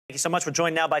Thank you so much. We're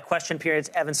joined now by Question Period's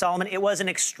Evan Solomon. It was an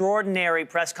extraordinary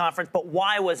press conference, but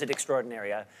why was it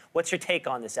extraordinary? What's your take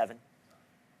on this, Evan?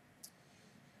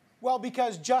 Well,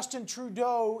 because Justin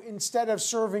Trudeau, instead of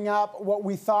serving up what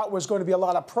we thought was going to be a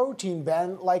lot of protein,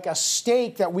 Ben, like a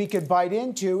steak that we could bite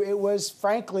into, it was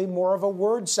frankly more of a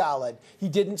word salad. He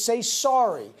didn't say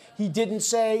sorry. He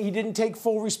didn't take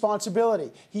full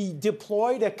responsibility. He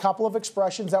deployed a couple of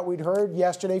expressions that we'd heard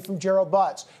yesterday from Gerald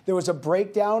Butts. There was a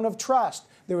breakdown of trust.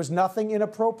 There was nothing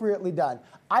inappropriately done.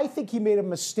 I think he made a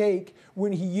mistake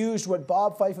when he used what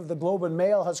Bob Fife of the Globe and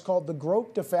Mail has called the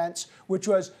Grope defense, which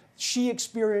was she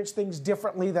experienced things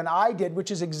differently than I did,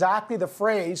 which is exactly the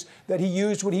phrase that he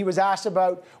used when he was asked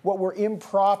about what were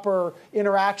improper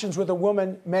interactions with a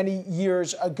woman many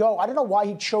years ago. I don't know why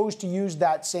he chose to use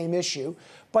that same issue,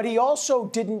 but he also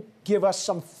didn't give us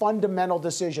some fundamental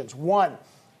decisions. One,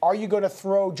 are you going to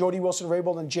throw Jody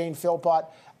Wilson-Raybould and Jane Philpott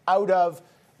out of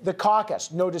the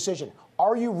caucus? No decision.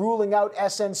 Are you ruling out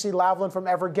scn-lavalin from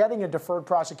ever getting a deferred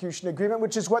prosecution agreement,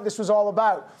 which is what this was all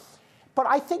about? But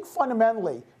I think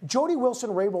fundamentally, Jody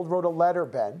Wilson-Raybould wrote a letter,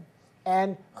 Ben,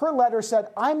 and her letter said,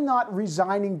 I'm not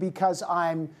resigning because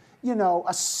I'm,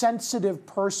 a sensitive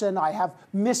person, I have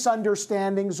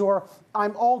misunderstandings, or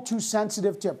I'm all too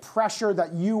sensitive to pressure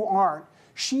that you aren't.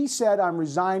 She said, I'm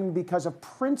resigning because of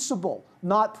principle,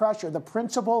 not pressure. The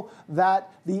principle that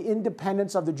the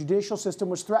independence of the judicial system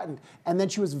was threatened. And then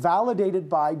she was validated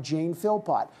by Jane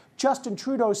Philpott. Justin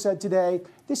Trudeau said today,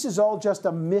 this is all just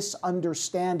a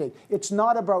misunderstanding. It's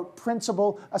not about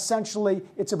principle. Essentially,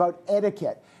 it's about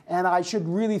etiquette. And I should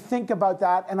really think about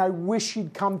that, and I wish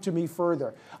he'd come to me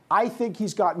further. I think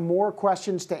he's got more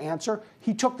questions to answer.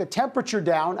 He took the temperature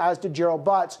down, as did Gerald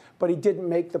Butts, but he didn't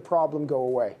make the problem go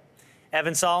away.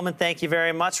 Evan Solomon, thank you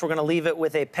very much. We're going to leave it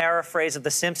with a paraphrase of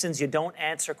The Simpsons. You don't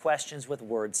answer questions with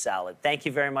word salad. Thank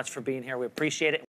you very much for being here. We appreciate it.